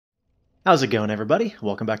How's it going, everybody?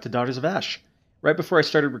 Welcome back to Daughters of Ash. Right before I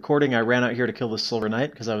started recording, I ran out here to kill this Silver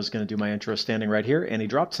Knight because I was going to do my intro standing right here, and he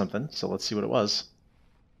dropped something, so let's see what it was.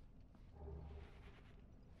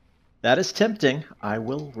 That is tempting. I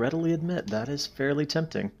will readily admit that is fairly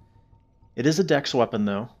tempting. It is a dex weapon,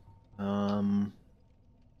 though, so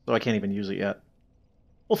I can't even use it yet.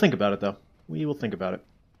 We'll think about it, though. We will think about it.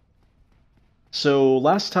 So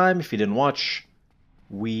last time, if you didn't watch,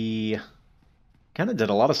 we kind of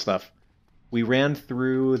did a lot of stuff. We ran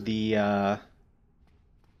through the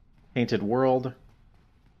Painted World.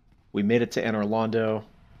 We made it to Anor Londo.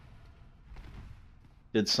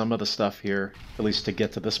 Did some of the stuff here, at least to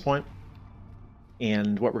get to this point.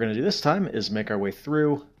 And what we're going to do this time is make our way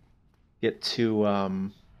through, get to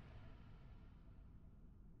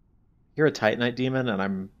hear a Titanite demon, and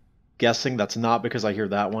I'm guessing that's not because I hear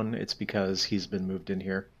that one, it's because he's been moved in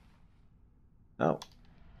here. Oh.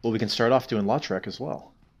 Well, we can start off doing Lautrec as well.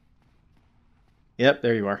 Yep,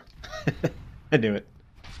 there you are. I knew it.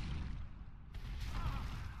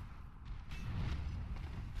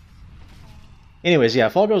 Anyways, yeah,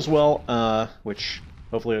 if all goes well, which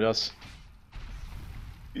hopefully it does,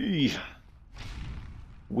 we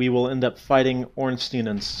will end up fighting Ornstein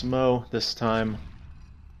and Smo this time.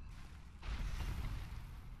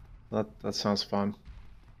 That sounds fun.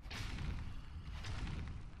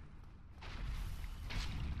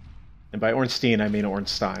 And by Ornstein, I mean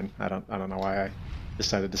Ornstein. I don't know why I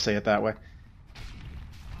decided to say it that way.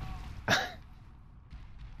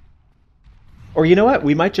 Or you know what?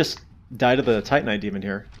 We might just die to the Titanite demon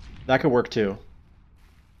here. That could work too.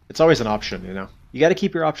 It's always an option, you know. You got to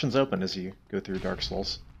keep your options open as you go through Dark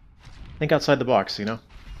Souls. Think outside the box, you know.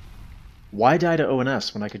 Why die to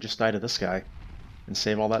ONS when I could just die to this guy and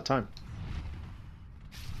save all that time?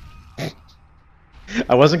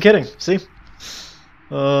 I wasn't kidding. See?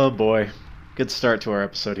 Oh boy. Good start to our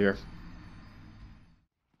episode here.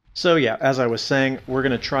 So yeah, as I was saying, we're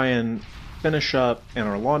going to try and finish up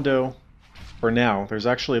Anor Londo. For now, there's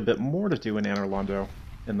actually a bit more to do in Anor Londo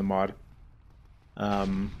in the mod.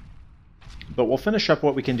 But we'll finish up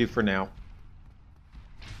what we can do for now.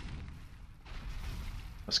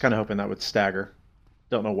 I was kind of hoping that would stagger.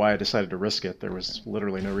 Don't know why I decided to risk it. There was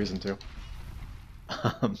literally no reason to.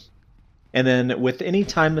 And then with any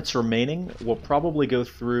time that's remaining, we'll probably go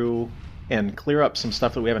through and clear up some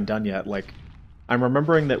stuff that we haven't done yet. Like, I'm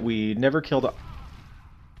remembering that we never killed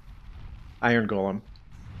Iron Golem.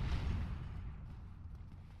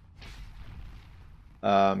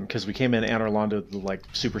 Because we came in Anor Londo the like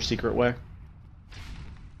super secret way.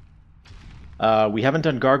 We haven't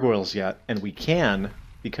done gargoyles yet, and we can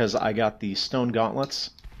because I got the stone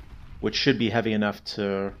gauntlets, which should be heavy enough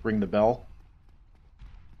to ring the bell.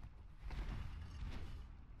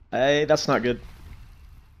 Hey, that's not good.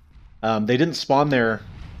 They didn't spawn there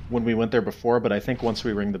when we went there before, but I think once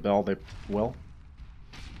we ring the bell, they will.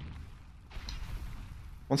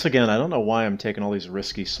 Once again, I don't know why I'm taking all these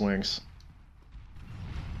risky swings.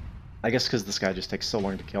 I guess because this guy just takes so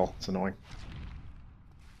long to kill. It's annoying.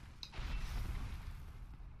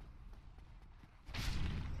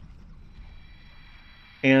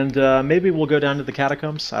 And maybe we'll go down to the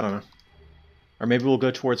catacombs. I don't know. Or maybe we'll go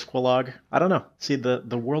towards Quilog. I don't know. See,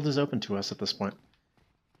 the world is open to us at this point.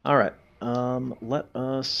 Alright. Let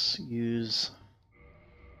us use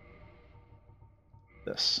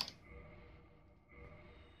this.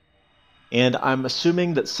 And I'm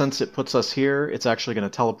assuming that since it puts us here, it's actually going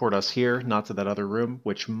to teleport us here, not to that other room,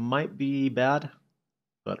 which might be bad,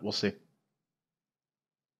 but we'll see.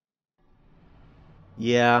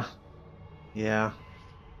 Yeah. Yeah.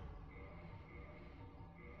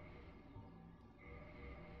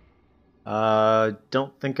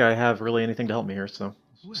 Don't think I have really anything to help me here, so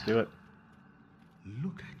let's do it.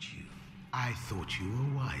 Look at you. I thought you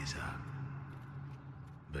were wiser.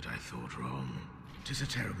 But I thought wrong. 'Tis a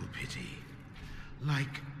terrible pity.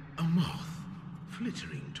 Like a moth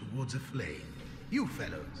flittering towards a flame. You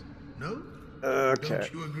fellows, no? Okay.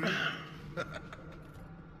 Don't you agree?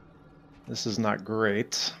 This is not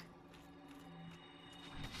great.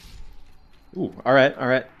 Ooh, alright,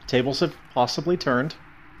 alright. Tables have possibly turned.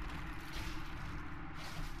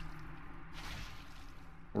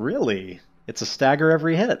 Really? It's a stagger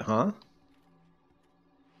every hit, huh?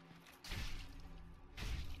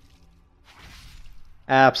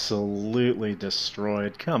 Absolutely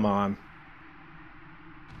destroyed. Come on.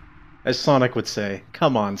 As Sonic would say,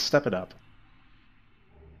 come on, step it up.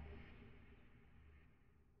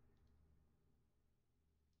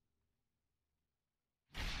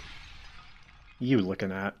 You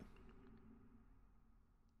looking at.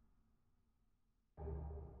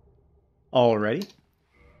 Alrighty.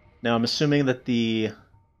 Now I'm assuming that the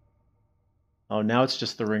Oh, now it's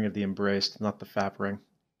just the Ring of the Embraced, not the FAP ring.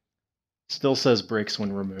 Still says breaks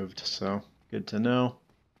when removed, so good to know.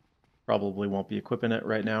 Probably won't be equipping it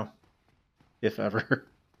right now, if ever.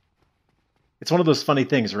 It's one of those funny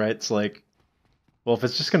things, right? It's like, well, if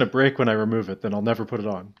it's just going to break when I remove it, then I'll never put it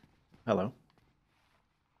on. Hello.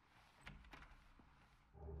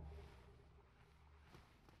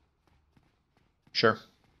 Sure.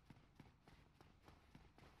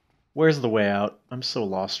 Where's the way out? I'm so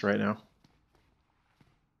lost right now.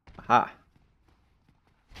 Aha.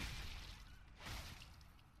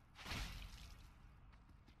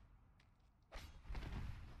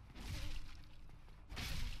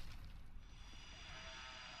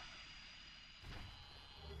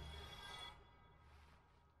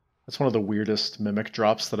 That's one of the weirdest mimic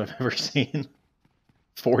drops that I've ever seen.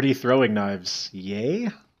 40 throwing knives. Yay?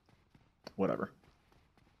 Whatever.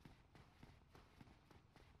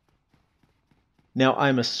 Now,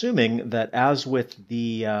 I'm assuming that as with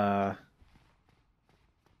the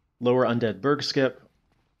lower undead berg skip,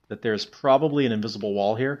 that there's probably an invisible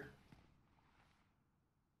wall here.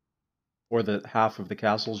 Or that half of the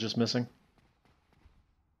castle's just missing.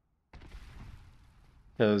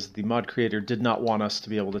 Because the mod creator did not want us to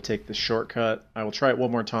be able to take this shortcut. I will try it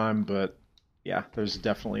one more time, but yeah, there's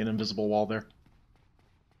definitely an invisible wall there.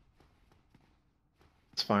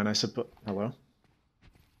 It's fine, I suppose. Hello?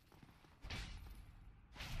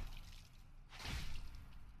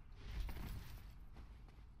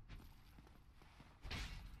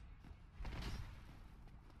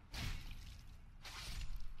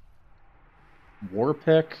 War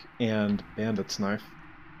pick and bandit's knife.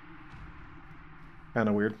 Kind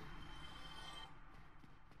of weird.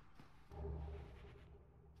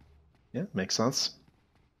 Yeah, makes sense.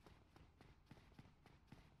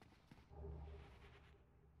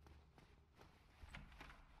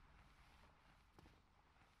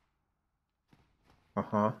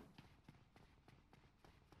 Uh-huh.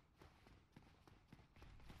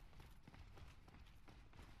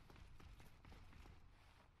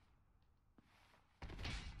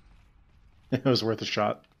 It was worth a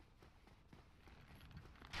shot.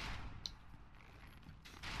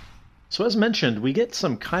 So as mentioned, we get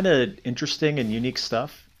some kind of interesting and unique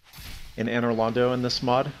stuff in Anor Londo in this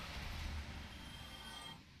mod.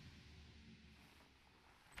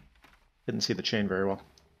 Didn't see the chain very well.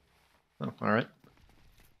 Oh, alright.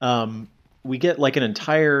 We get like an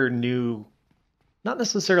entire new, not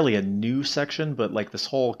necessarily a new section, but like this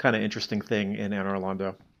whole kind of interesting thing in Anor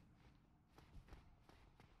Londo.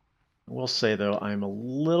 I will say, though, I'm a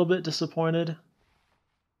little bit disappointed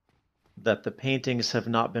that the paintings have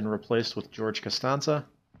not been replaced with George Costanza.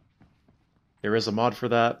 There is a mod for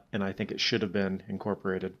that, and I think it should have been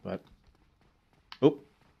incorporated, but... Oh!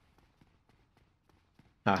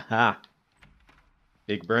 Haha!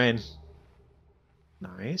 Big brain.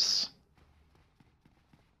 Nice.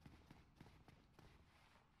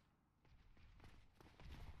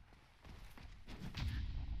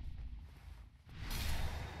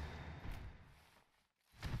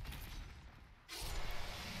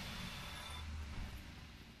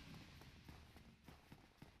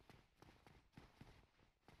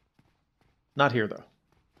 Not here, though.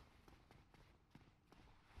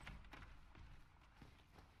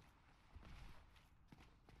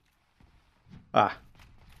 Ah.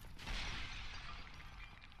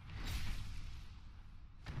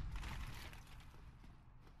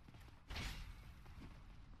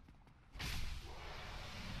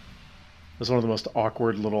 This is one of the most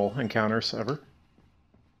awkward little encounters ever.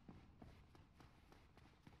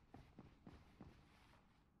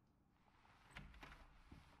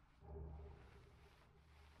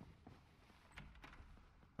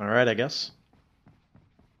 Alright, I guess.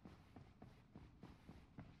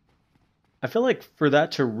 I feel like for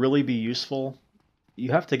that to really be useful,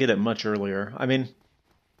 you have to get it much earlier. I mean,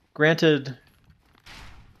 granted...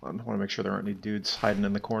 I want to make sure there aren't any dudes hiding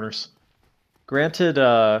in the corners. Granted,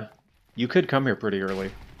 you could come here pretty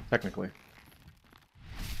early, technically.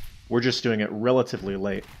 We're just doing it relatively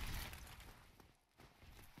late.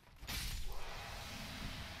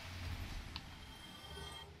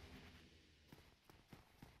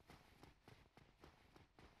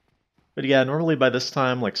 But yeah, normally by this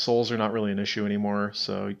time, like, souls are not really an issue anymore,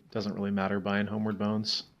 so it doesn't really matter buying Homeward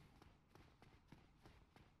Bones.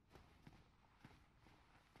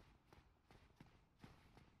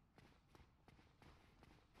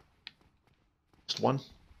 Just one.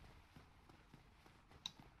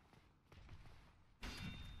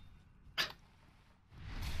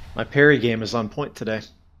 My parry game is on point today.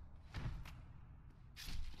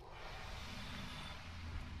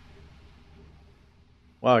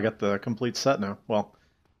 Wow, I got the complete set now. Well,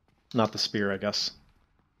 Not the spear, I guess.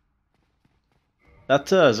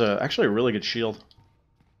 That is actually a really good shield.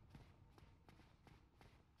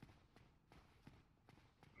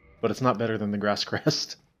 But it's not better than the Grass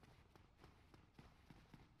Crest.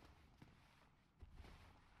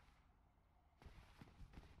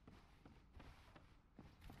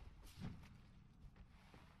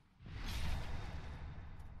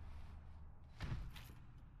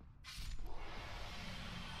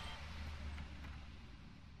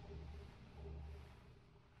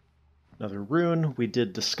 Another rune. We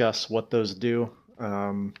did discuss what those do.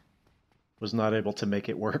 Was not able to make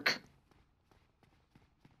it work.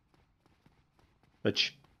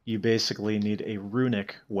 But you basically need a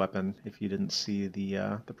runic weapon if you didn't see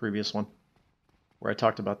the previous one, where I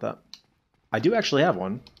talked about that. I do actually have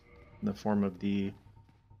one, in the form of the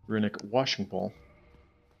runic washing pole.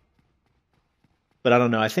 But I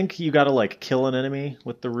don't know, I think you gotta like kill an enemy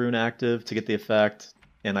with the rune active to get the effect,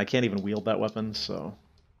 and I can't even wield that weapon, so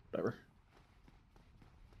whatever.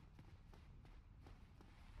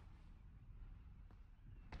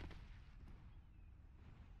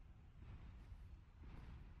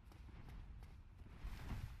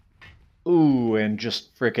 Ooh, and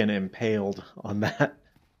just frickin' impaled on that.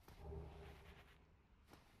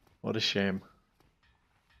 What a shame.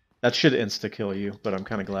 That should insta-kill you, but I'm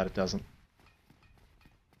kind of glad it doesn't.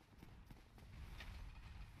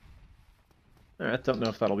 Alright, don't know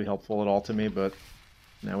if that'll be helpful at all to me, but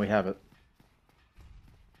now we have it.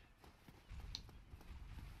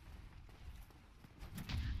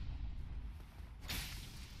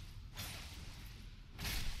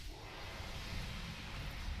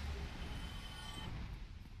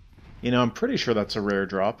 You know, I'm pretty sure that's a rare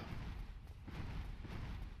drop.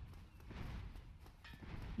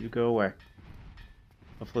 You go away.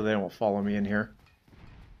 Hopefully they won't follow me in here.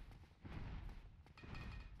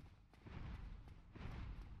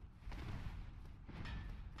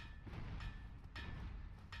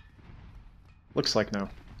 Looks like no.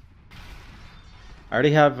 I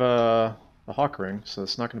already have a hawk ring, so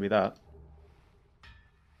it's not going to be that.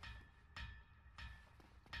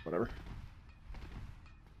 Whatever.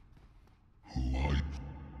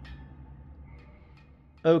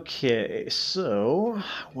 Okay, so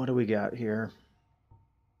what do we got here?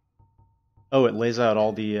 Oh, it lays out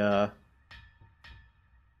all the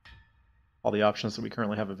options that we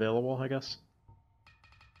currently have available, I guess.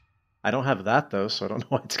 I don't have that though, so I don't know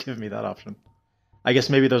why it's giving me that option. I guess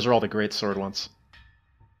maybe those are all the great sword ones.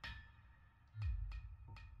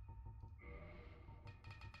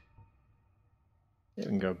 Yeah,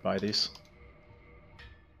 we can go buy these.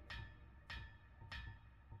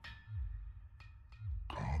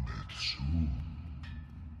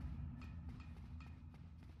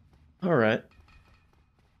 Alright.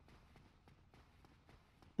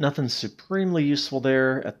 Nothing supremely useful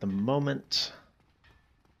there at the moment.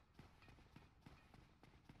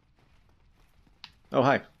 Oh,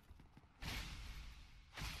 hi.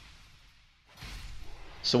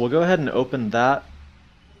 So we'll go ahead and open that,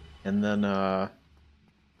 and then I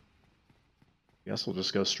guess we'll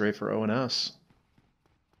just go straight for ONS.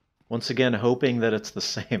 Once again, hoping that it's the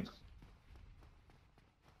same.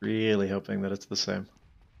 Really hoping that it's the same.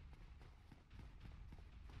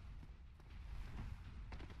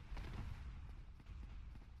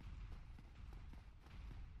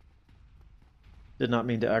 Did not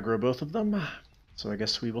mean to aggro both of them, so I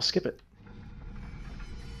guess we will skip it.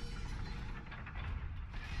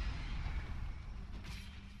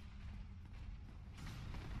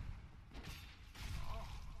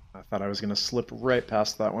 I thought I was going to slip right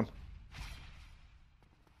past that one.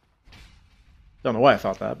 Don't know why I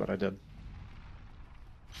thought that, but I did.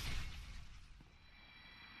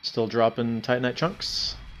 Still dropping Titanite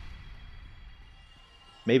chunks?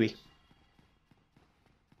 Maybe.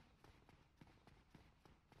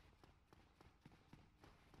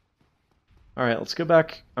 Alright, let's go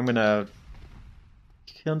back. I'm going to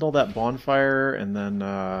kindle that bonfire, and then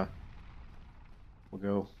we'll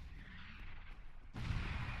go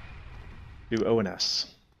do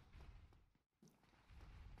ONS.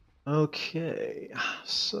 Okay,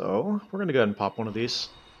 so we're going to go ahead and pop one of these.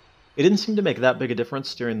 It didn't seem to make that big a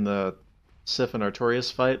difference during the Sif and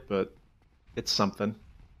Artorias fight, but it's something.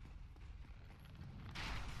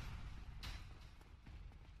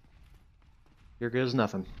 Here goes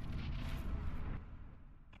nothing.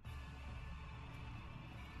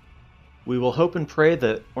 We will hope and pray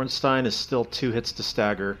that Ornstein is still 2 hits to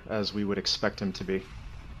stagger, as we would expect him to be.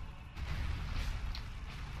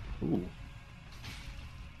 Ooh.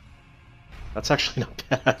 That's actually not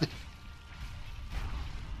bad.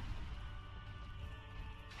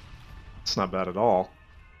 It's not bad at all.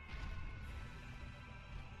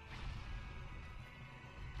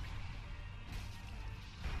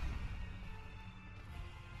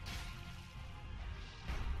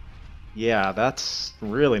 Yeah, that's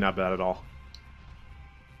really not bad at all.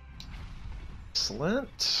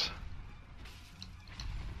 Excellent.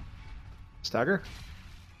 Stagger.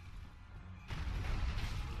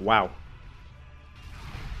 Wow.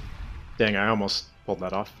 Dang, I almost pulled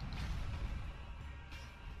that off.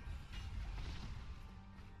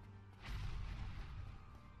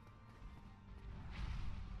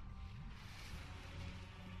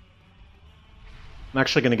 I'm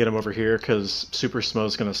actually going to get him over here because Super Smo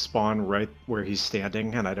is going to spawn right where he's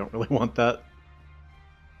standing, and I don't really want that.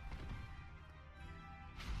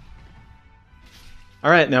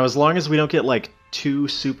 Alright, now as long as we don't get like 2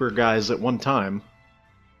 super guys at one time,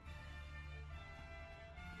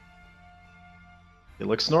 it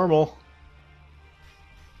looks normal.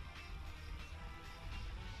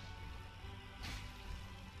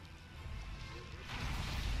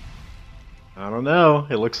 I don't know,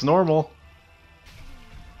 it looks normal.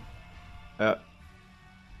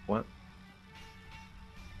 What?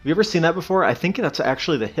 Have you ever seen that before? I think that's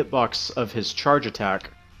actually the hitbox of his charge attack.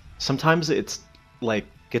 Sometimes it's like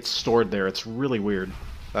gets stored there. It's really weird.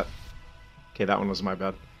 Okay, that one was my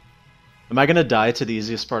bad. Am I gonna die to the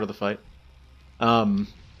easiest part of the fight?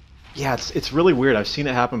 Yeah, it's really weird. I've seen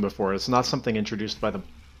it happen before. It's not something introduced by them.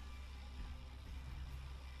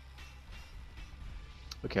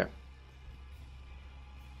 Okay.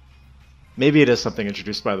 Maybe it is something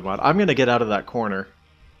introduced by the mod. I'm gonna get out of that corner.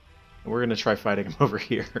 And we're gonna try fighting him over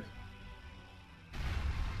here.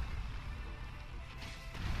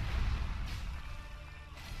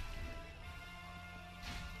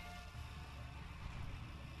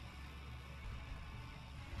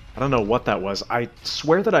 I don't know what that was. I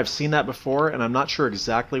swear that I've seen that before, and I'm not sure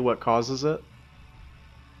exactly what causes it.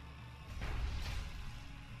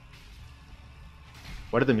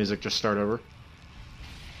 Why did the music just start over?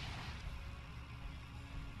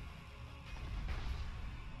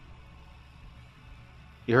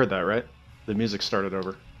 You heard that, right? The music started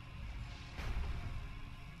over.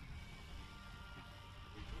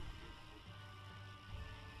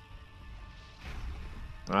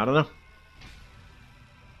 I don't know.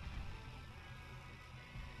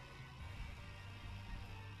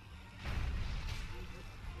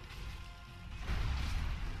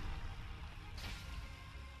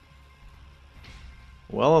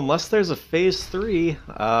 Well, unless there's a phase 3,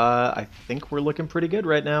 I think we're looking pretty good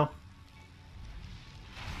right now.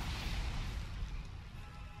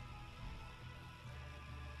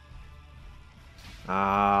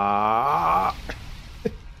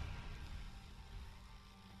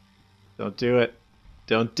 Don't do it.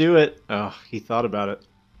 Don't do it. Oh, he thought about it.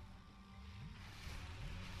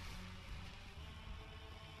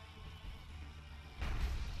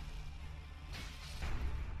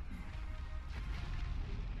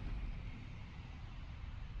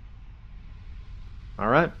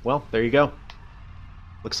 Alright, well, there you go.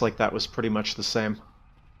 Looks like that was pretty much the same.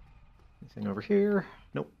 Anything over here?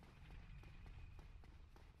 Nope.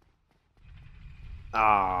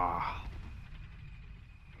 Ah.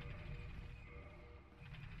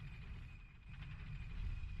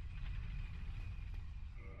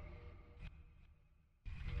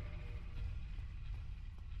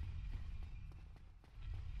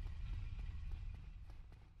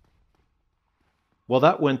 Well,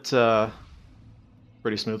 that went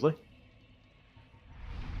pretty smoothly.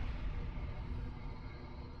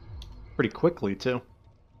 Pretty quickly, too.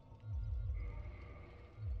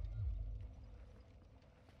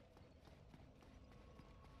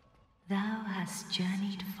 Thou hast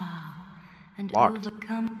journeyed far and Locked.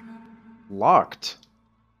 overcome. Locked?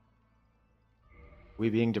 We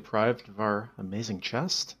being deprived of our amazing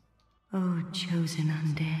chest? O chosen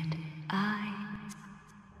undead, I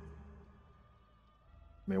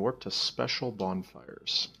May warp to special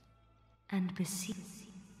bonfires. and beseech.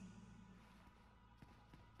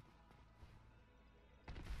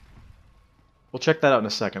 We'll check that out in a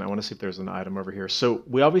second. I want to see if there's an item over here. So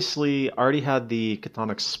we obviously already had the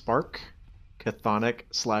Chthonic Spark.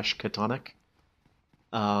 Chthonic/Chthonic.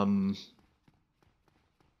 I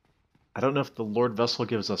don't know if the Lord Vessel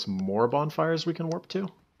gives us more bonfires we can warp to.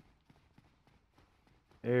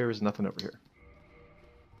 There's nothing over here.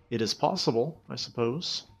 It is possible, I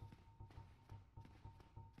suppose.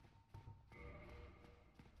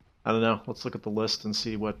 I don't know. Let's look at the list and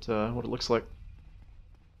see what it looks like.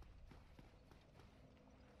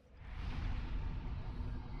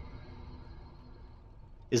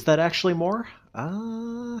 Is that actually more?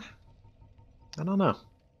 I don't know.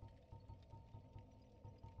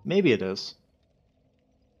 Maybe it is.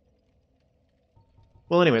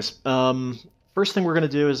 Well, anyways, first thing we're going to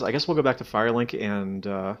do is, I guess we'll go back to Firelink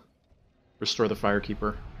and restore the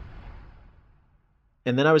Firekeeper.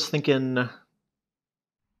 And then I was thinking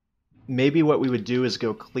maybe what we would do is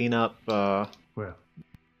go clean up Well,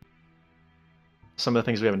 some of the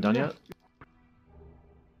things we haven't done yeah. yet.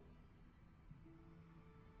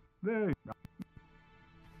 There.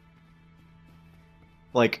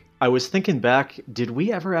 Like, I was thinking back, did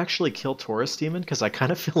we ever actually kill Taurus Demon? Because I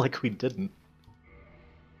kind of feel like we didn't.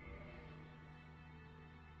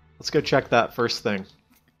 Let's go check that first thing.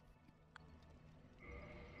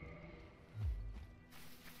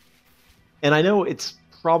 And I know it's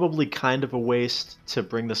probably kind of a waste to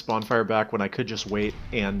bring this bonfire back when I could just wait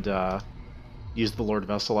and use the Lord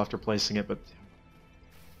Vessel after placing it, but...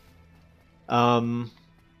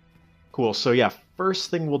 Cool, so yeah, first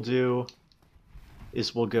thing we'll do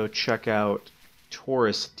is we'll go check out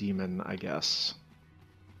Taurus Demon, I guess.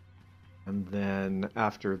 And then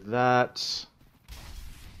after that,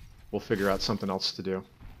 we'll figure out something else to do.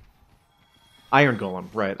 Iron Golem,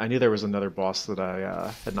 right. I knew there was another boss that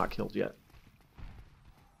I had not killed yet.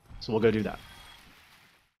 So we'll go do that.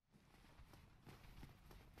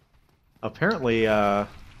 Apparently, did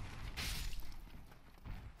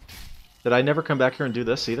I never come back here and do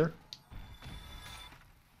this either?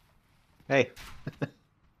 Hey.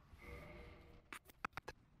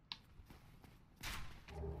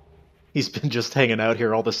 He's been just hanging out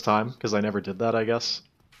here all this time, because I never did that, I guess.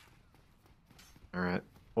 Alright,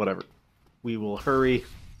 whatever. We will hurry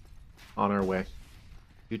on our way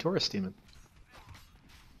to Taurus Demon.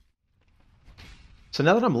 So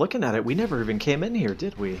now that I'm looking at it, we never even came in here,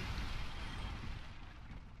 did we?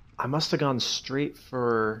 I must have gone straight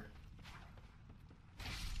for...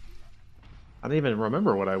 I don't even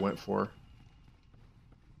remember what I went for.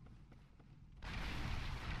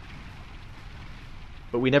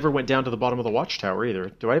 But we never went down to the bottom of the watchtower either.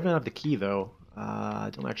 Do I even have the key, though? I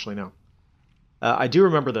don't actually know. I do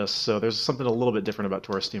remember this, so there's something a little bit different about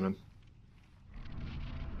Taurus Demon.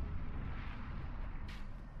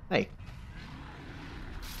 Hey.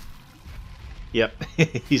 Yep,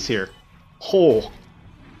 he's here. Oh!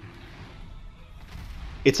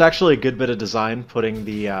 It's actually a good bit of design putting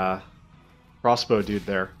the crossbow dude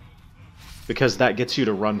there. Because that gets you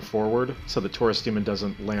to run forward, so the Taurus Demon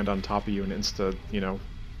doesn't land on top of you and insta, you know...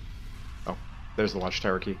 Oh, there's the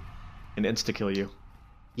watchtower key. And insta-kill you.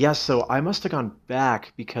 Yeah, so I must have gone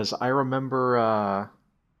back, because I remember,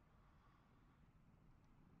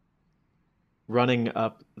 running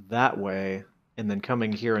up that way, and then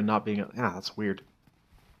coming here and not being... Ah, that's weird.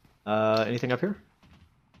 Anything up here?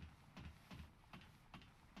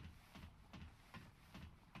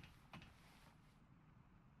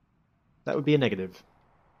 That would be a negative.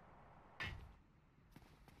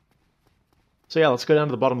 So yeah, let's go down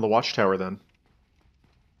to the bottom of the watchtower then.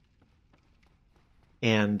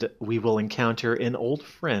 And we will encounter an old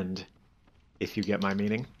friend, if you get my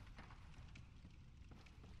meaning.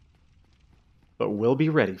 But we'll be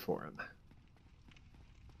ready for him.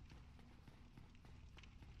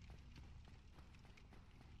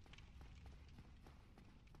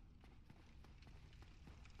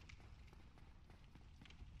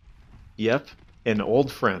 Yep, an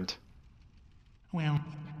old friend. Well,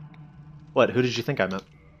 What, who did you think I meant?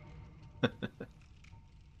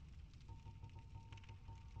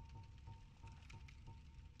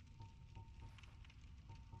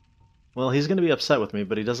 Well, he's going to be upset with me,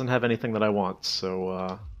 but he doesn't have anything that I want,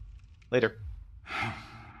 so, later.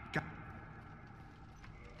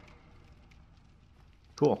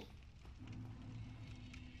 Cool.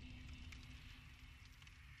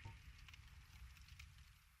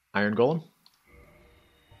 Iron Golem?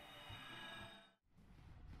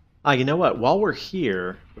 Ah, you know what? While we're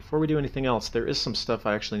here, before we do anything else, there is some stuff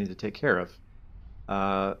I actually need to take care of.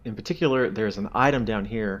 In particular, there's an item down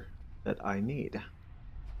here that I need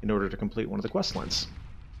in order to complete one of the quest lines.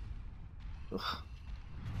 Ugh.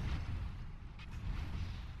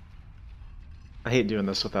 I hate doing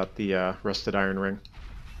this without the rusted iron ring.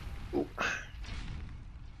 Ooh.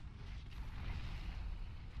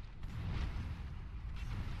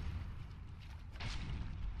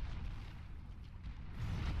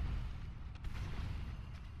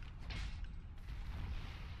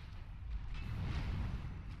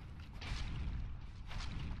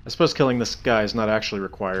 I suppose killing this guy is not actually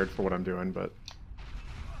required for what I'm doing, but...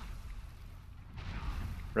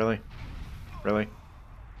 Really? Really?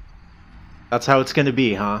 That's how it's gonna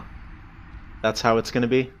be, huh? That's how it's gonna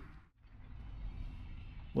be?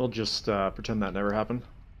 We'll just pretend that never happened.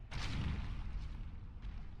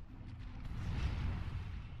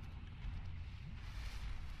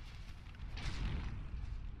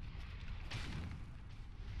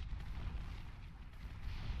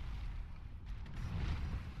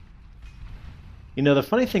 You know, the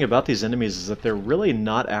funny thing about these enemies is that they're really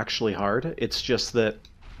not actually hard. It's just that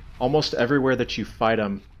almost everywhere that you fight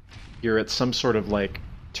them, you're at some sort of, like,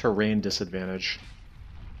 terrain disadvantage.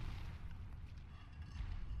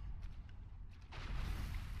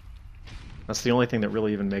 That's the only thing that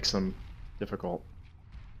really even makes them difficult.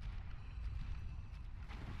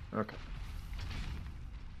 Okay.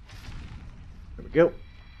 There we go.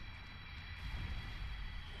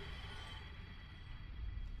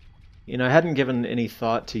 You know, I hadn't given any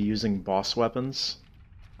thought to using boss weapons.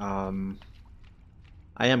 I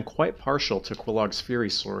am quite partial to Quilog's Fury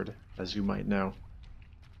Sword, as you might know.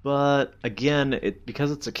 But, again,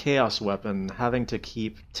 because it's a Chaos weapon, having to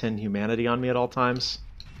keep 10 Humanity on me at all times...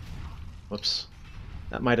 Whoops.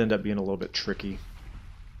 That might end up being a little bit tricky.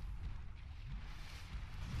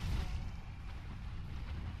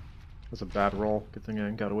 That's a bad roll. Good thing I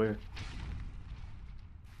got away.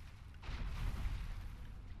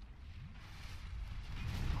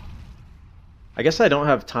 I guess I don't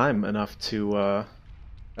have time enough to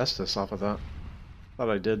Estus off of that. Thought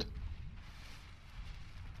I did.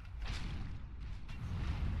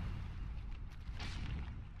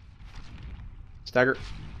 Stagger.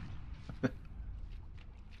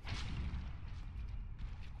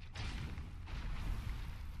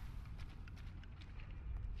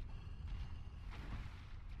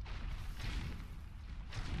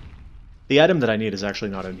 The item that I need is actually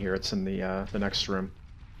not in here. It's in the next room.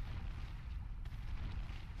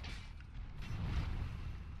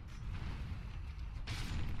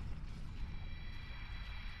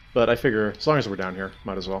 But I figure, as long as we're down here,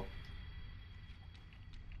 might as well.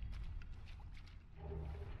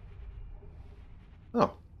 Oh.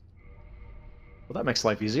 Well, that makes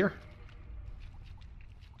life easier.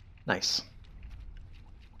 Nice.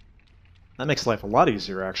 That makes life a lot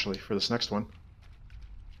easier, actually, for this next one.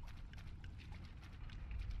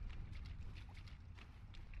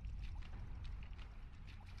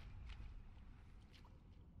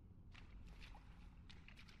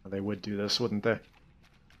 They would do this, wouldn't they?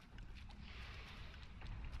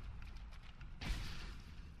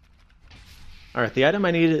 Alright, the item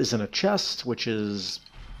I need is in a chest, which is...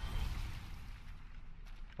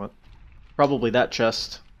 what? Probably that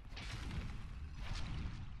chest.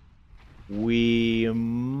 We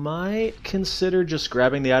might consider just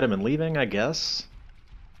grabbing the item and leaving, I guess.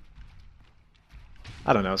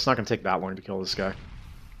 I don't know, it's not going to take that long to kill this guy.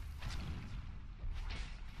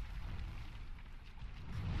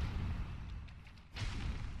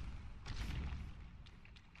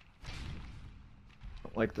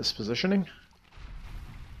 Don't like this positioning.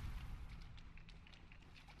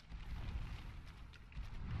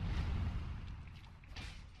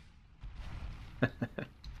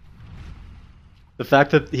 The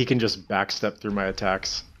fact that he can just backstep through my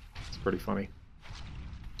attacks is pretty funny.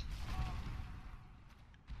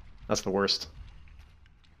 That's the worst.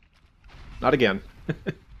 Not again.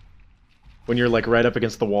 When you're like right up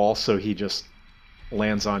against the wall, so he just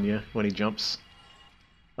lands on you when he jumps.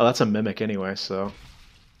 Oh, that's a mimic anyway, so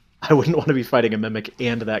I wouldn't want to be fighting a mimic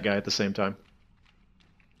and that guy at the same time.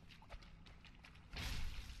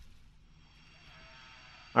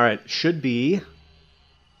 Alright, should be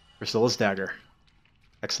Priscilla's Dagger.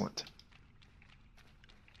 Excellent.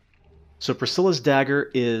 So Priscilla's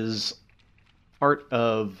Dagger is part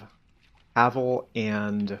of Havel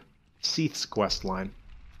and Seath's quest line.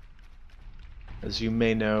 As you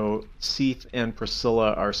may know, Seath and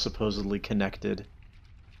Priscilla are supposedly connected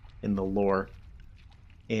in the lore,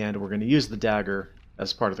 and we're going to use the dagger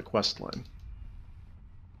as part of the quest line.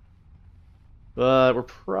 But we're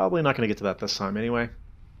probably not going to get to that this time anyway.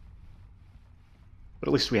 But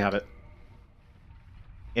at least we have it.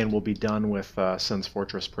 And we'll be done with Sen's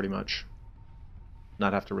Fortress pretty much.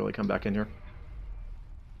 Not have to really come back in here.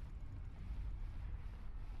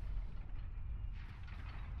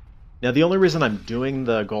 Now the only reason I'm doing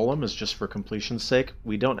the golem is just for completion's sake.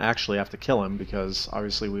 We don't actually have to kill him because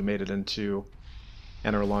obviously we made it into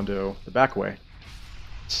Anor Londo the back way.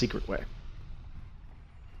 Secret way.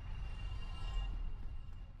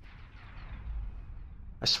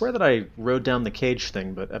 I swear that I rode down the cage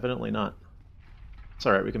thing, but evidently not. It's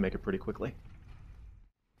alright, we can make it pretty quickly.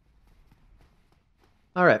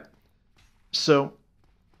 Alright, so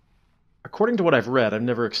according to what I've read, I've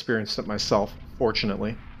never experienced it myself,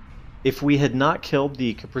 fortunately. If we had not killed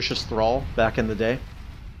the Capricious Thrall back in the day,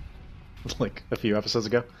 like a few episodes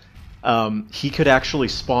ago, he could actually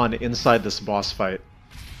spawn inside this boss fight,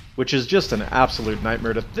 which is just an absolute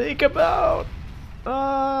nightmare to think about!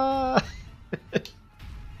 The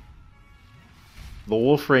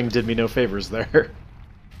wolf ring did me no favors there.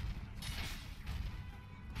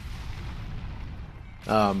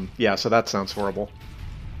 Yeah, so that sounds horrible.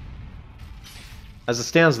 As it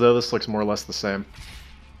stands, though, this looks more or less the same.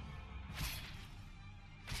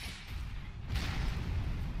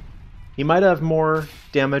 He might have more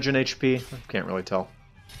damage and HP. I can't really tell.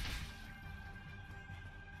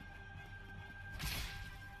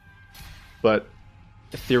 But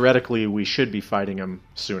theoretically, we should be fighting him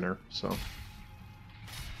sooner, so...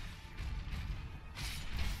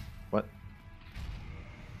 What?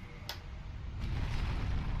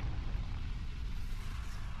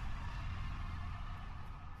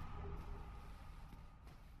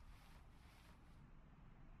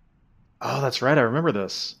 Oh, that's right, I remember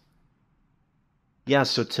this. Yeah,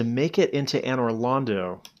 so to make it into Anne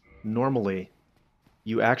Orlando, normally,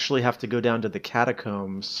 you actually have to go down to the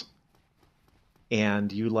catacombs,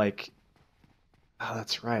 and you, like... Oh,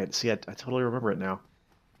 that's right. See, I totally remember it now.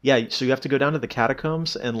 Yeah, so you have to go down to the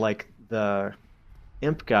catacombs, and, like, the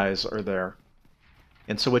imp guys are there.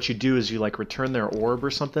 And so what you do is you, like, return their orb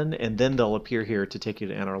or something, and then they'll appear here to take you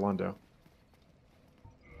to Anne Orlando.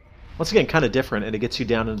 Once again, kind of different, and it gets you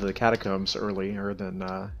down into the catacombs earlier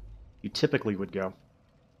than you typically would go.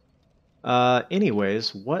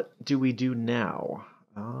 Anyways, what do we do now?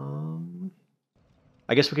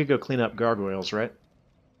 I guess we could go clean up gargoyles, right?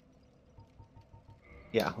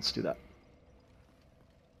 Yeah, let's do that.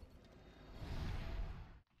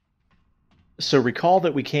 So recall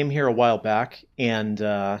that we came here a while back, and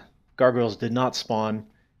gargoyles did not spawn.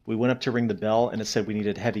 We went up to ring the bell, and it said we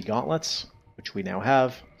needed heavy gauntlets, which we now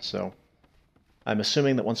have. So I'm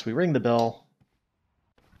assuming that once we ring the bell,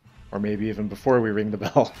 or maybe even before we ring the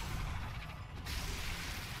bell,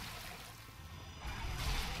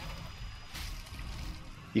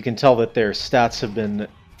 you can tell that their stats have been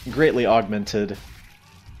greatly augmented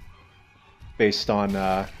based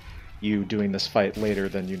on you doing this fight later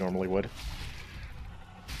than you normally would.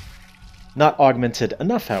 Not augmented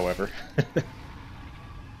enough, however.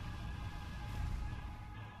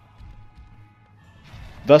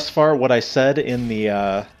 Thus far, what I said in the...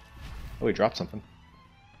 Oh, we dropped something.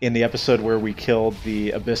 In the episode where we killed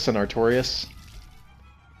the Abyss and Artorias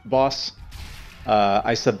boss,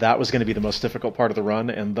 I said that was going to be the most difficult part of the run,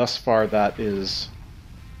 and thus far that is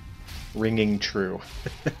ringing true.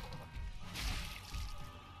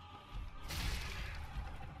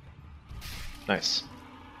 Nice.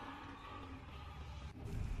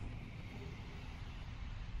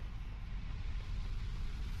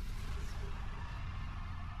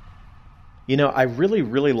 You know, I really,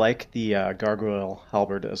 really like the Gargoyle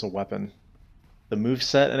Halberd as a weapon. The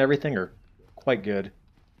moveset and everything are quite good.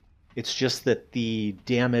 It's just that the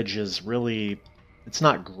damage is really... it's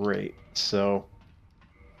not great, so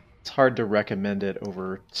it's hard to recommend it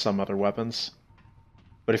over some other weapons.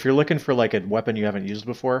 But if you're looking for like a weapon you haven't used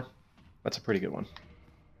before, that's a pretty good one.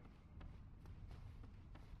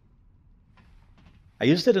 I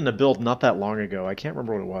used it in a build not that long ago. I can't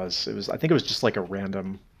remember what it was. I think it was just like a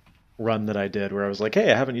random run that I did where I was like,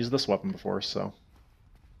 hey, I haven't used this weapon before, so...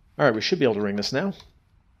 Alright, we should be able to ring this now.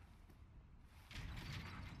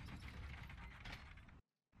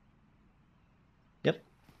 Yep.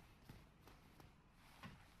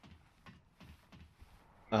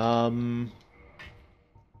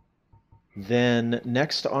 Then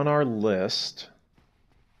next on our list...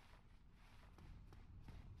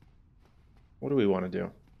 what do we want to do?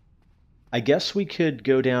 I guess we could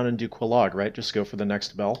go down and do Quelaag, right? Just go for the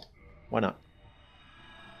next bell. Why not?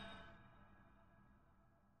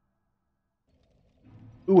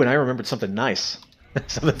 Ooh, and I remembered something nice.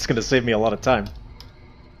 Something that's going to save me a lot of time.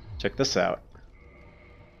 Check this out.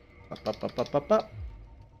 Up, up, up, up, up.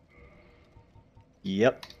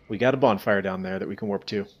 Yep, we got a bonfire down there that we can warp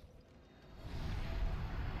to.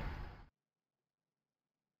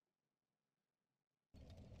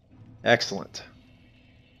 Excellent.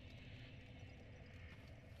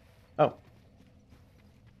 Oh.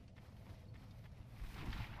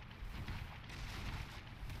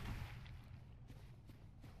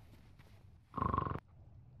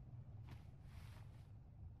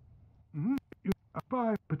 You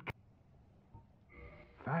abide, but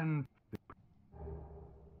fan.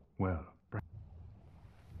 Well,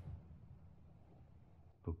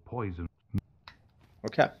 the poison.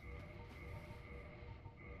 Okay.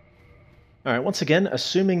 Alright, once again,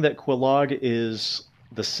 assuming that Quelaag is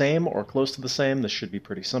the same or close to the same, this should be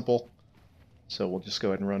pretty simple. So we'll just go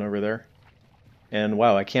ahead and run over there. And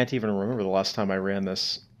wow, I can't even remember the last time I ran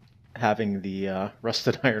this having the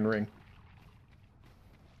rusted iron ring.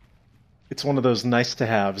 It's one of those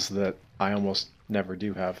nice-to-haves that I almost never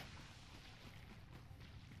do have.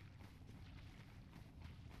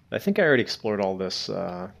 I think I already explored all this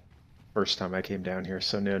first time I came down here,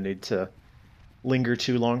 so no need to linger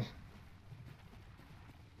too long.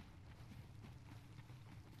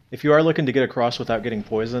 If you are looking to get across without getting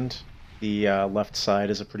poisoned, the left side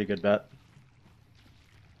is a pretty good bet.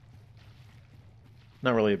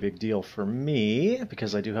 Not really a big deal for me,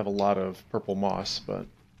 because I do have a lot of purple moss, but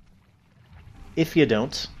if you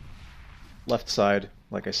don't, left side,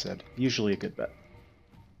 like I said, usually a good bet.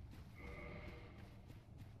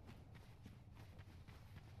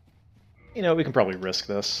 You know, we can probably risk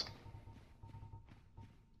this.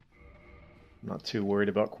 I'm not too worried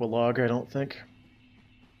about Quilog, I don't think.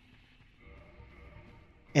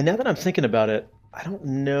 And now that I'm thinking about it, I don't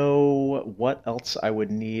know what else I would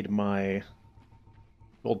need my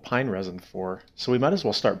gold pine resin for. So we might as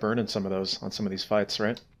well start burning some of those on some of these fights,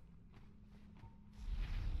 right?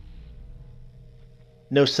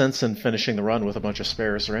 No sense in finishing the run with a bunch of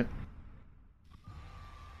spares, right?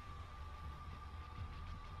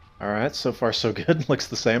 Alright, so far so good. Looks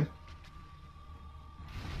the same.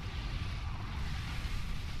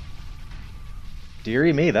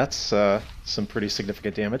 Dearie me, that's some pretty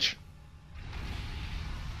significant damage.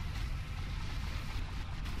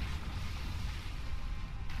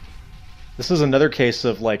 This is another case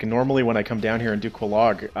of, like, normally when I come down here and do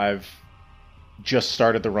Quilog, I've just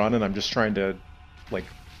started the run and I'm just trying to, like,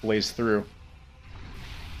 blaze through.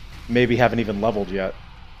 Maybe haven't even leveled yet.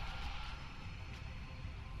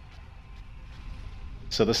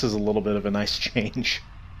 So this is a little bit of a nice change.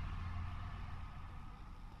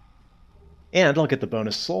 And I'll get the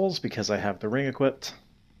bonus souls because I have the ring equipped.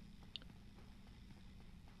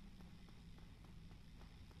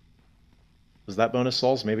 Was that bonus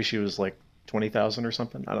souls? Maybe she was like 20,000 or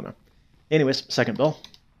something? I don't know. Anyways, second bell.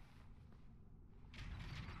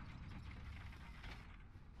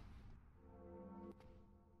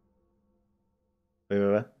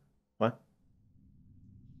 Wait. What?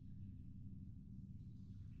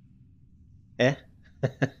 Eh?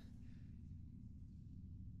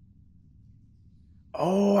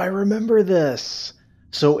 Oh, I remember this.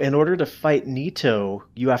 So in order to fight Nito,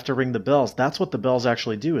 you have to ring the bells. That's what the bells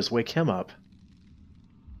actually do, is wake him up.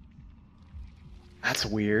 That's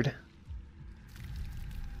weird.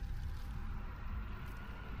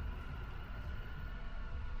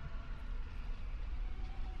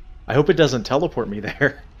 I hope it doesn't teleport me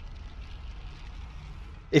there.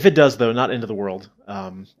 If it does, though, not into the world.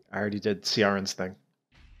 I already did Ciaran's thing.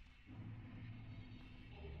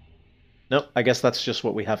 Nope, I guess that's just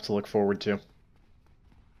what we have to look forward to.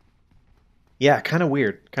 Yeah, kind of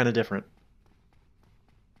weird, kind of different.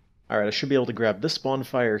 Alright, I should be able to grab this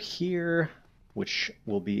bonfire here, which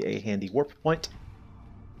will be a handy warp point.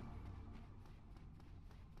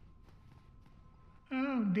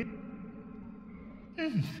 Oh,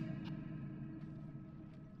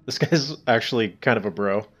 This guy's actually kind of a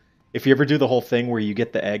bro. If you ever do the whole thing where you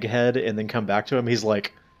get the egghead and then come back to him, he's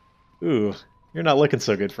like, "Ooh, you're not looking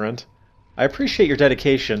so good, friend. I appreciate your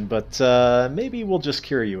dedication, but maybe we'll just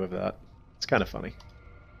cure you of that." It's kind of funny.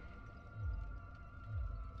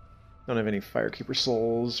 Don't have any Firekeeper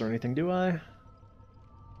souls or anything, do I?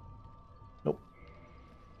 Nope.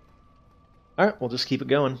 Alright, we'll just keep it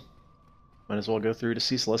going. Might as well go through to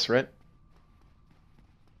Ceaseless, right?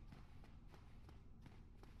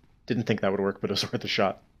 Didn't think that would work, but it was worth a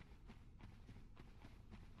shot.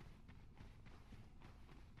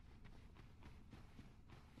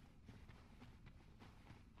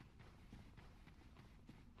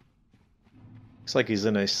 Looks like he's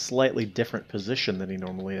in a slightly different position than he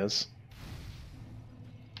normally is.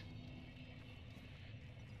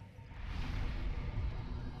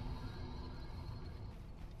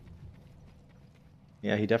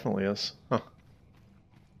 Yeah, he definitely is. Huh.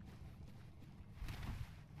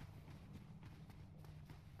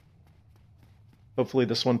 Hopefully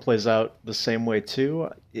this one plays out the same way too.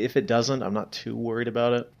 If it doesn't, I'm not too worried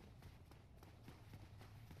about it.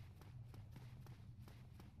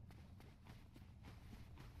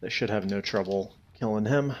 They should have no trouble killing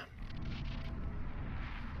him.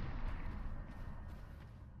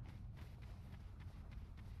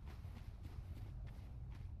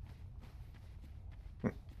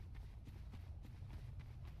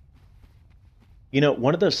 You know,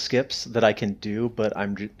 one of those skips that I can do, but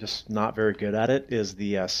I'm just not very good at it, is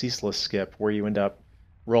the ceaseless skip, where you end up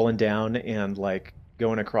rolling down and, like,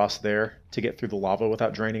 going across there to get through the lava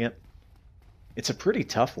without draining it. It's a pretty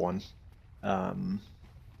tough one. And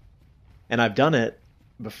I've done it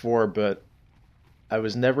before, but I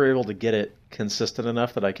was never able to get it consistent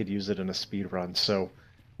enough that I could use it in a speed run. So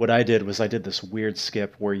what I did was I did this weird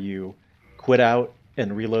skip where you quit out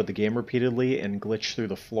and reload the game repeatedly and glitch through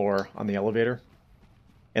the floor on the elevator,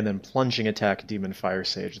 and then plunging attack Demon Fire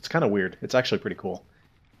Sage. It's kind of weird. It's actually pretty cool.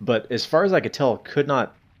 But as far as I could tell, it could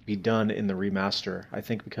not be done in the remaster. I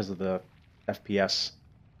think because of the FPS.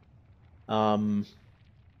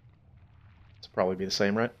 It's probably be the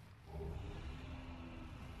same, right?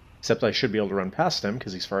 Except I should be able to run past him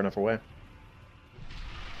because he's far enough away.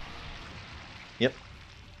 Yep.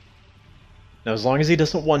 Now, as long as he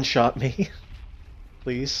doesn't one-shot me,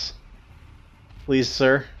 please. Please,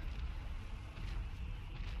 sir.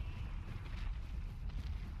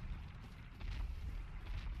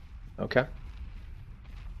 Okay.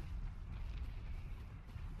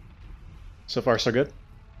 So far, so good.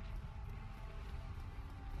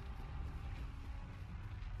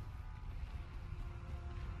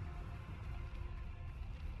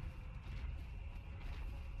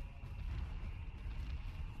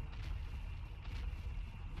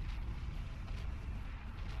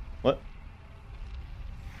 What?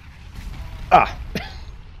 Ah!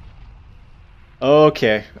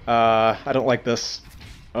 Okay. I don't like this.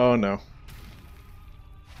 Oh, no.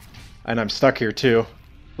 And I'm stuck here, too.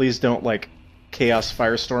 Please don't, like, Chaos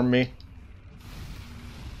Firestorm me.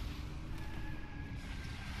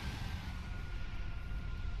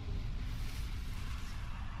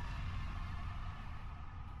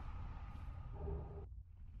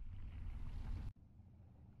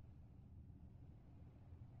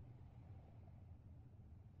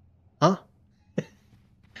 Huh?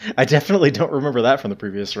 I definitely don't remember that from the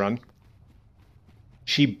previous run.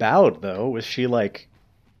 She bowed, though. Was she, like,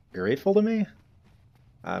 grateful to me?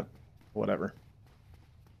 Whatever.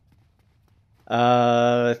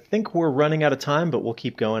 I think we're running out of time, but we'll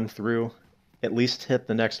keep going through. At least hit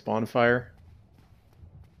the next bonfire.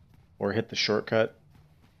 Or hit the shortcut.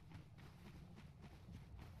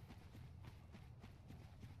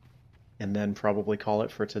 And then probably call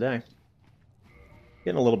it for today.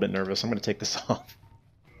 Getting a little bit nervous. I'm going to take this off.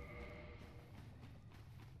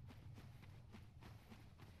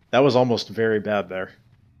 That was almost very bad there.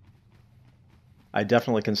 I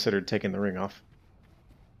definitely considered taking the ring off.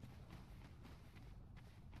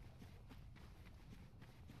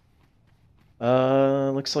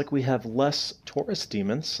 Looks like we have less Taurus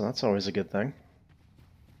demons, so that's always a good thing.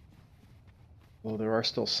 Well, there are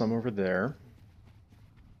still some over there.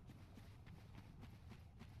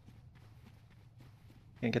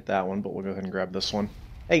 Can't get that one, but we'll go ahead and grab this one.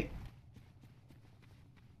 Hey!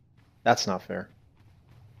 That's not fair.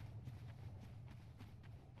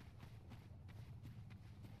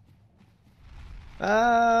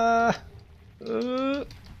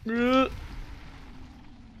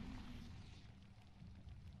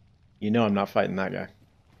 You know I'm not fighting that guy.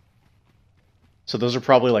 So those are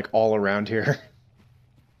probably like all around here.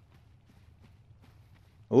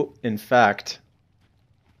 Oh, in fact,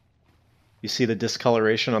 you see the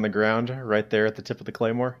discoloration on the ground right there at the tip of the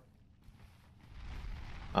claymore?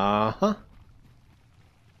 Uh-huh.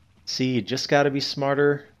 See, you just gotta be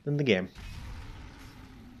smarter than the game.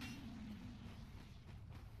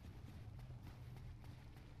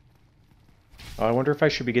 Oh, I wonder if I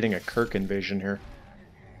should be getting a Kirk invasion here.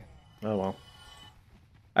 Oh well.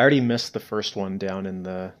 I already missed the first one down in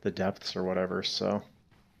the depths or whatever, so...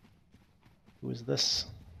 Who is this?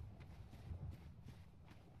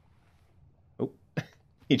 Oh,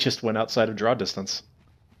 he just went outside of draw distance.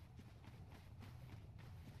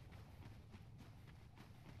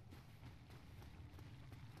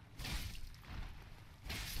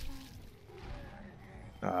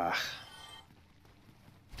 Ah.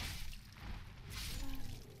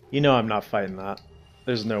 You know I'm not fighting that.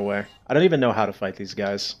 There's no way. I don't even know how to fight these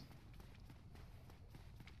guys.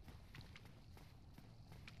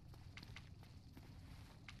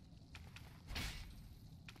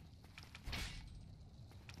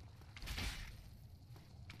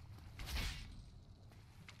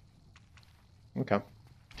 Okay.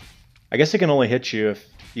 I guess it can only hit you if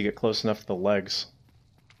you get close enough to the legs.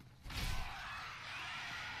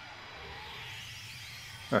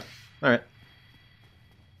 Huh. Alright.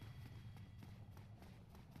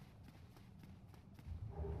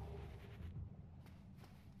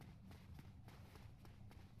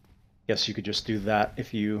 Guess you could just do that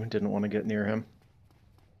if you didn't want to get near him.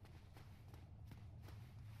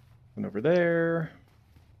 And over there.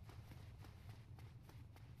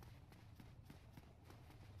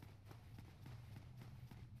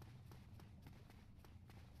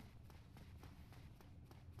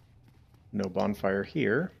 No bonfire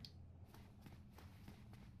here.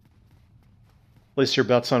 Place your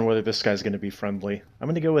bets on whether this guy's going to be friendly. I'm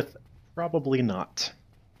going to go with probably not.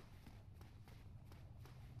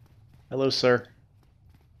 Hello, sir.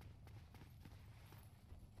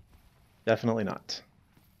 Definitely not.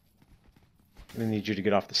 I'm going to need you to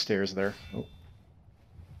get off the stairs there. Oh.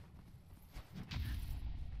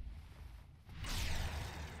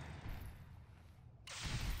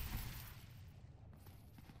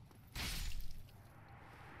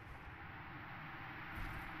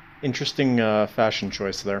 Interesting fashion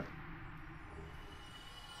choice there.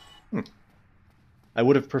 I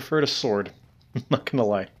would have preferred a sword. I'm not gonna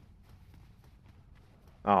lie.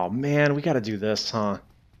 Oh man, we gotta do this, huh?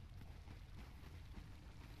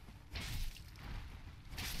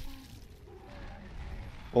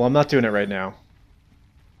 Well, I'm not doing it right now.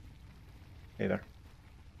 Hey there.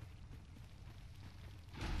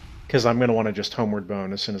 Because I'm gonna want to just homeward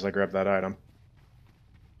bone as soon as I grab that item.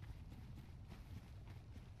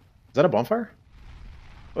 Is that a bonfire?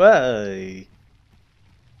 Way.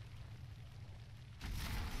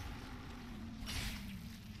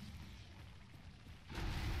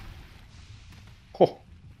 Oh.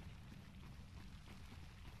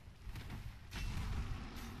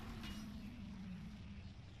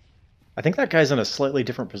 I think that guy's in a slightly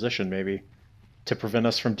different position, maybe, to prevent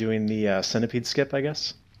us from doing the centipede skip, I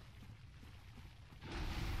guess.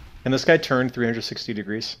 And this guy turned 360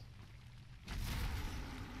 degrees.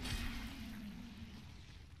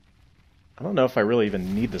 I don't know if I really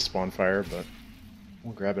even need this bonfire, but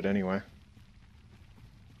we'll grab it anyway.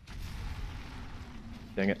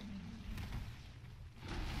 Dang it.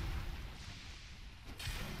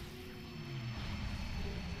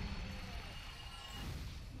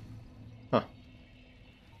 Huh.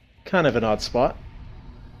 Kind of an odd spot.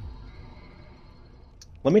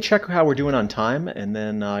 Let me check how we're doing on time, and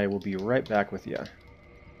then I will be right back with you.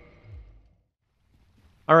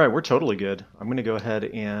 Alright, we're totally good. I'm going to go ahead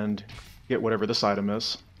and get whatever this item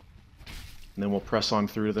is. And then we'll press on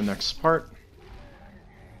through to the next part.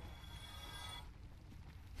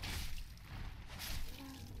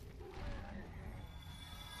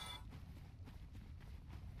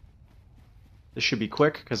 This should be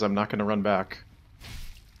quick, because I'm not going to run back.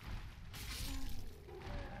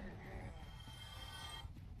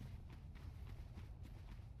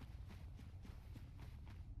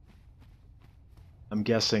 I'm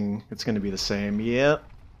guessing it's going to be the same. Yep.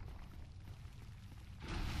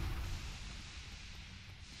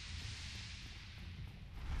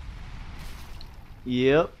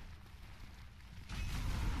 Yep.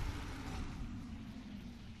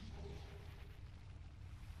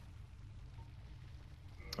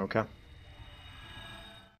 Okay.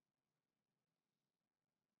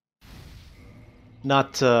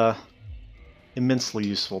 Not immensely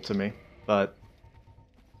useful to me, but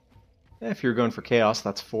if you're going for chaos,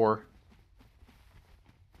 that's 4.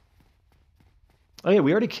 Oh yeah,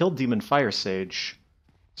 we already killed Demon Fire Sage.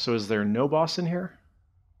 So is there no boss in here?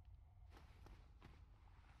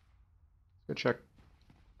 Go check.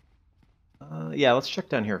 Yeah, let's check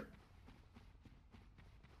down here.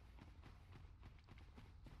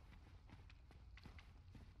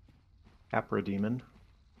 Capra Demon.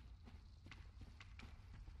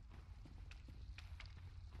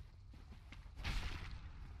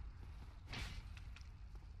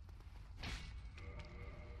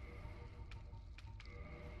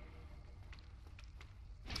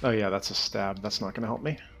 Oh yeah, that's a stab. That's not going to help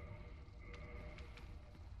me.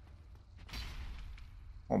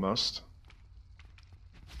 Almost.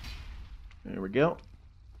 There we go.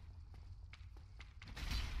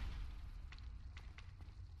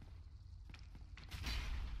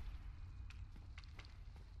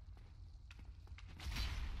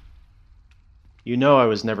 You know I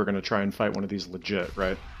was never going to try and fight one of these legit,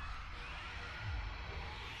 right?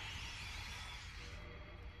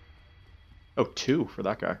 Oh, 2 for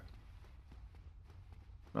that guy.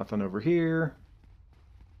 Nothing over here.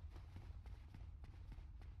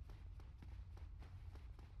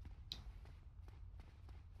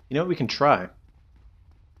 You know what we can try?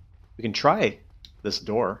 We can try this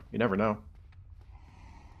door. You never know.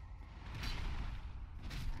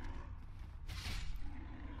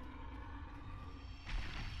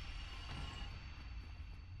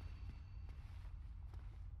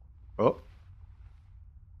 Oh.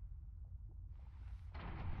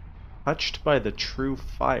 Touched by the true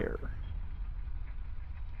fire.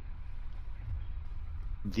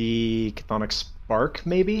 The Chthonic Spark,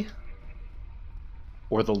 maybe?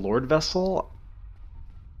 Or the Lord Vessel?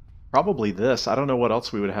 Probably this. I don't know what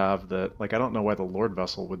else we would have that... Like, I don't know why the Lord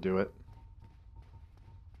Vessel would do it.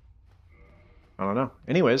 I don't know.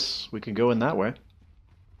 Anyways, we can go in that way.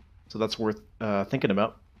 So that's worth thinking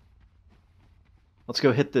about. Let's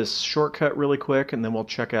go hit this shortcut really quick, and then we'll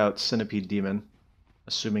check out Centipede Demon,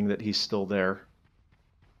 assuming that he's still there.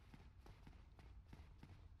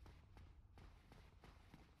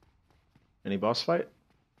 Any boss fight?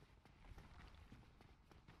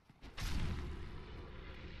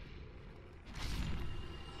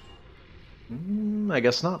 I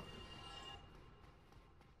guess not.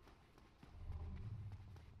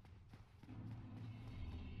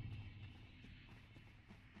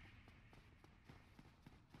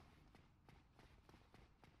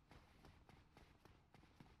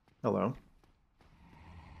 Hello.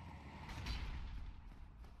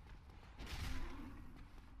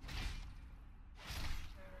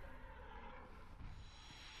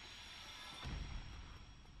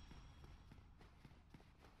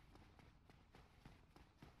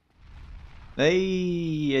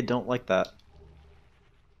 Hey, I don't like that.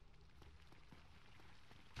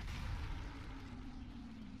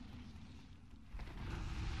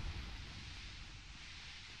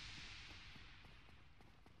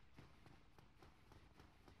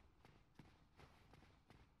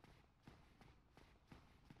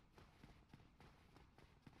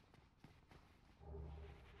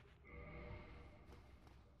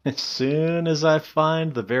 As soon as I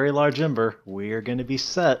find the very large ember, we're going to be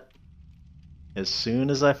set. As soon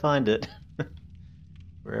as I find it.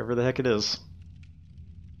 Wherever the heck it is.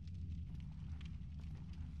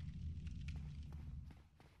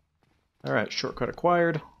 Alright, shortcut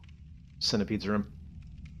acquired. Centipede's room.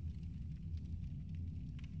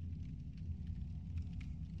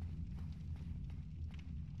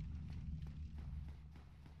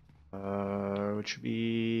 Which should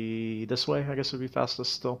be this way, I guess would be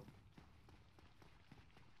fastest still.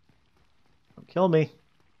 Don't kill me.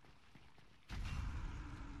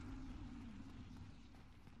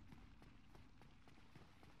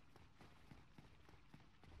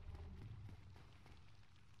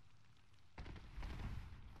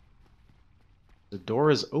 The door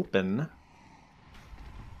is open.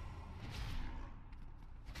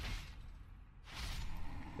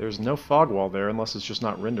 There's no fog wall there unless it's just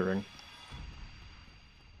not rendering.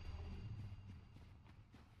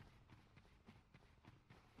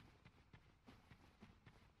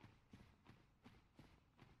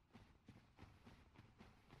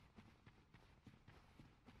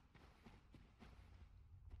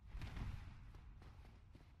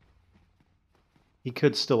 He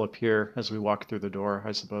could still appear as we walk through the door,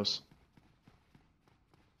 I suppose.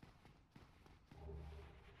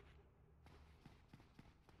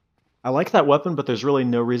 I like that weapon, but there's really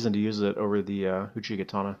no reason to use it over the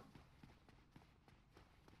Uchigatana.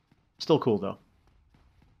 Still cool, though.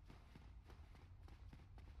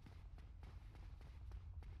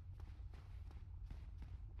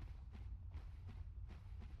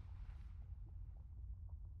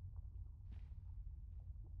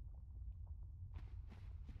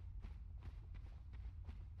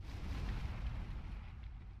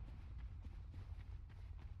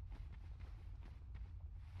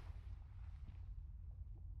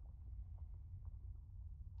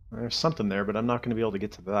 There's something there, but I'm not going to be able to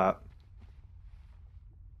get to that.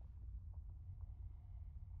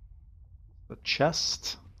 The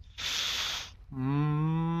chest? Do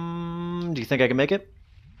you think I can make it?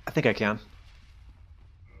 I think I can.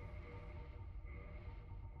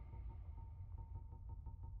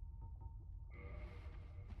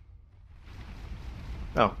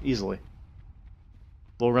 Oh, easily.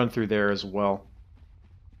 We'll run through there as well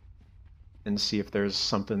and see if there's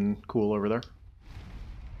something cool over there.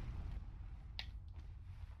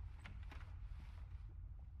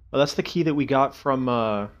 Oh, that's the key that we got from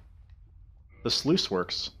the Sluice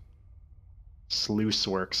Works. Sluice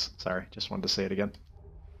Works. Sorry, just wanted to say it again.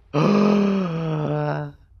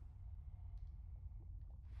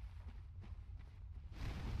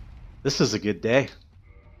 This is a good day.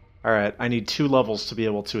 Alright, I need 2 levels to be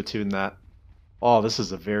able to attune that. Oh, this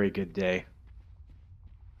is a very good day.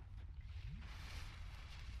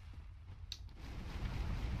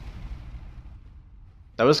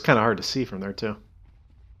 That was kind of hard to see from there, too.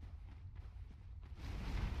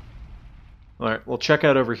 Alright, we'll check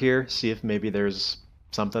out over here, see if maybe there's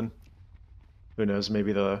something. Who knows,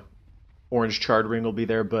 maybe the orange charred ring will be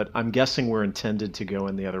there, but I'm guessing we're intended to go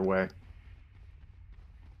in the other way.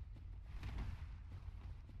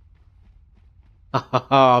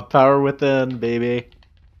 Power within, baby.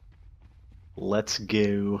 Let's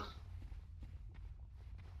go.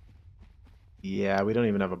 Yeah, we don't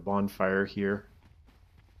even have a bonfire here.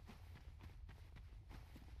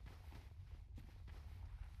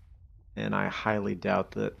 And I highly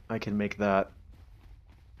doubt that I can make that.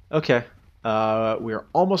 Okay, we're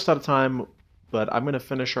almost out of time, but I'm going to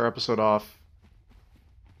finish our episode off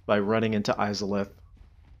by running into Izalith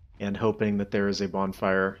and hoping that there is a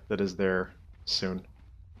bonfire that is there soon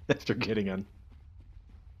after getting in.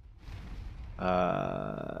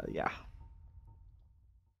 Yeah.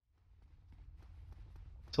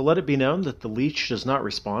 So let it be known that the leech does not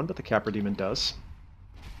respawn, but the Capra Demon does.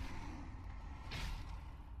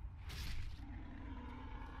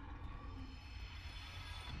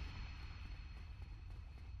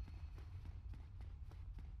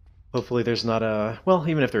 Hopefully there's not a... Well,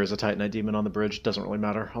 even if there is a Titanite Demon on the bridge, it doesn't really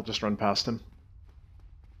matter. I'll just run past him.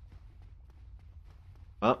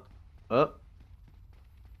 Up, up.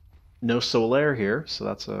 No Solaire here, so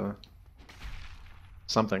that's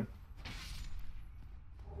something.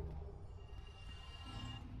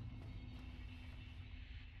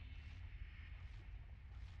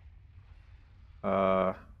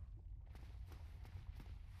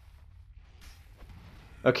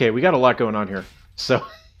 Okay, we got a lot going on here. So,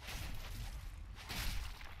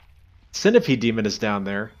 Centipede Demon is down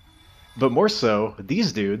there, but more so,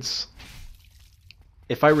 these dudes.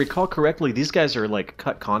 If I recall correctly, these guys are like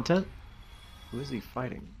cut content. Who is he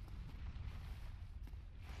fighting?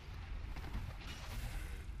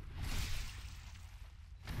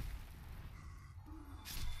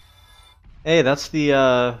 Hey, that's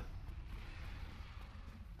the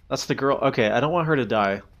girl. Okay, I don't want her to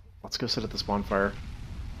die. Let's go sit at this bonfire.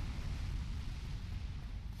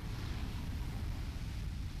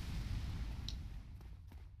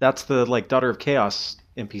 That's the, like, Daughter of Chaos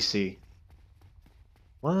NPC.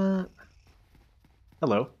 What?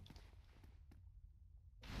 Hello.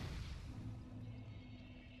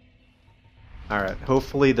 Alright,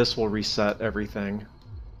 hopefully this will reset everything.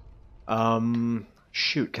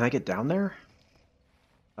 Shoot, can I get down there?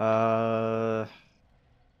 Well,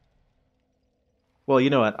 you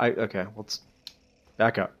know what? Okay, let's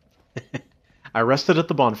back up. I rested at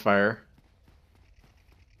the bonfire.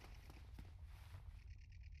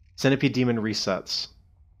 Centipede Demon resets.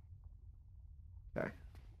 Okay.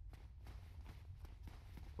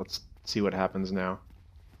 Let's see what happens now.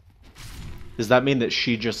 Does that mean that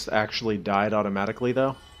she just actually died automatically,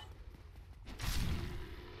 though?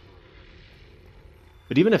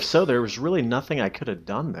 But even if so, there was really nothing I could have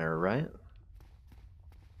done there, right?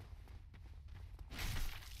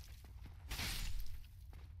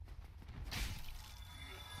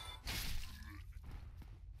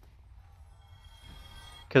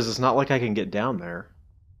 Because it's not like I can get down there.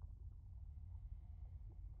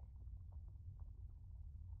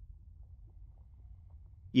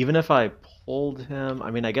 Even if I pulled him... I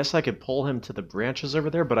mean, I guess I could pull him to the branches over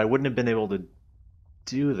there, but I wouldn't have been able to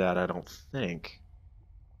do that, I don't think.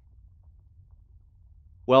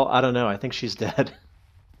 Well, I don't know. I think she's dead.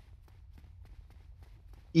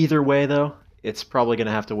 Either way, though, it's probably going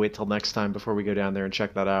to have to wait till next time before we go down there and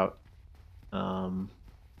check that out.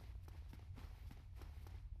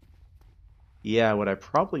 Yeah, what I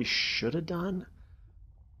probably should have done...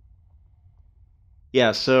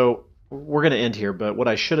 Yeah, so we're going to end here, but what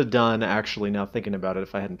I should have done, actually, now thinking about it,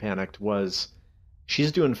 if I hadn't panicked, was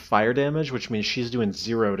she's doing fire damage, which means she's doing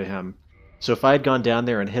 0 to him. So if I had gone down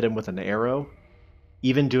there and hit him with an arrow,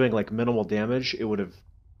 even doing like minimal damage, it would have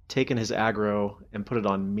taken his aggro and put it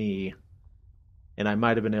on me, and I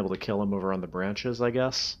might have been able to kill him over on the branches, I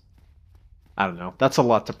guess. I don't know. That's a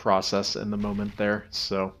lot to process in the moment there,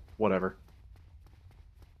 so whatever.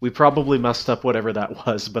 We probably messed up whatever that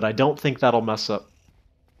was, but I don't think that'll mess up.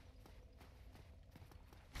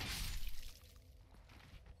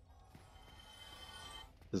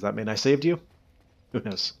 Does that mean I saved you? Who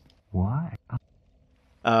knows? Why?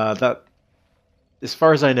 That, as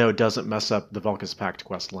far as I know, doesn't mess up the Velka's Pact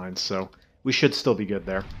quest line, so we should still be good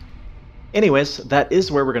there. Anyways, that is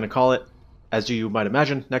where we're going to call it. As you might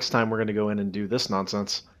imagine, next time we're going to go in and do this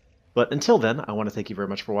nonsense. But until then, I want to thank you very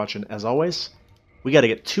much for watching. As always, we got to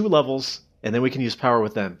get 2 levels, and then we can use Power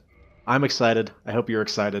Within. I'm excited. I hope you're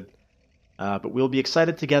excited. But we'll be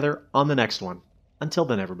excited together on the next one. Until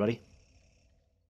then, everybody.